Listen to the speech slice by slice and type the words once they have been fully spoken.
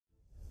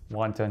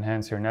Want to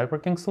enhance your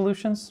networking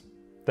solutions?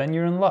 Then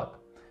you're in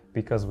luck,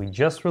 because we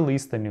just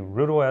released the new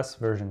RutOS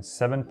version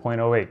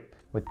 7.08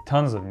 with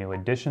tons of new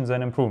additions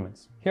and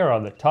improvements. Here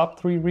are the top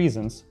 3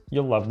 reasons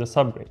you'll love this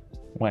upgrade.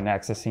 When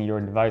accessing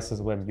your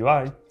device's web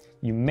UI,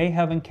 you may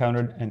have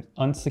encountered an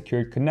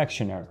unsecured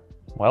connection error.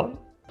 Well,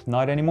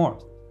 not anymore.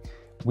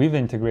 We've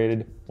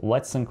integrated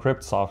Let's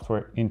Encrypt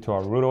software into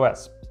our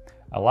RutOS,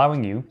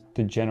 allowing you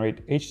to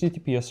generate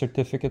HTTPS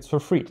certificates for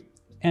free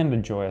and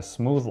enjoy a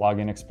smooth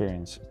login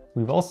experience.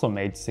 We've also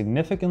made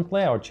significant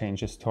layout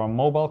changes to our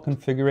mobile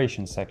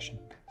configuration section,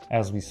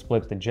 as we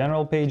split the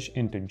General page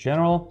into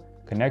General,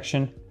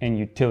 Connection, and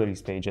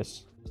Utilities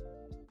pages.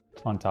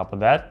 On top of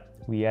that,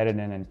 we added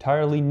an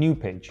entirely new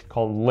page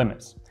called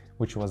Limits,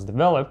 which was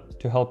developed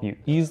to help you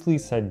easily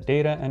set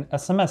data and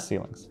SMS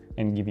ceilings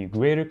and give you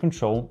greater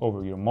control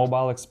over your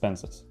mobile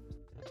expenses.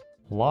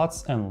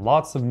 Lots and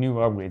lots of new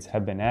upgrades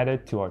have been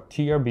added to our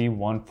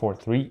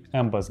TRB143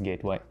 M-Bus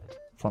gateway.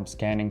 From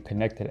scanning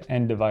connected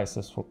end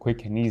devices for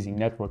quick and easy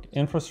network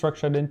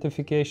infrastructure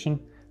identification,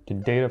 to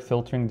data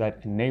filtering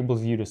that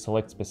enables you to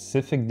select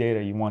specific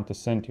data you want to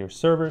send to your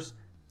servers,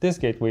 this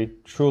gateway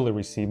truly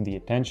received the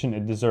attention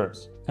it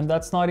deserves. And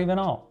that's not even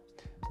all.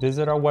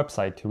 Visit our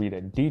website to read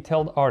a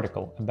detailed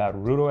article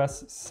about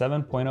RutOS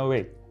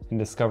 7.08 and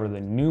discover the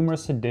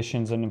numerous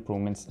additions and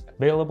improvements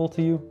available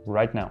to you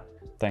right now.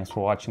 Thanks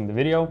for watching the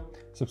video,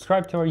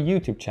 subscribe to our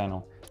YouTube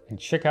channel, and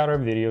check out our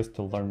videos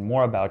to learn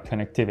more about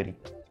connectivity.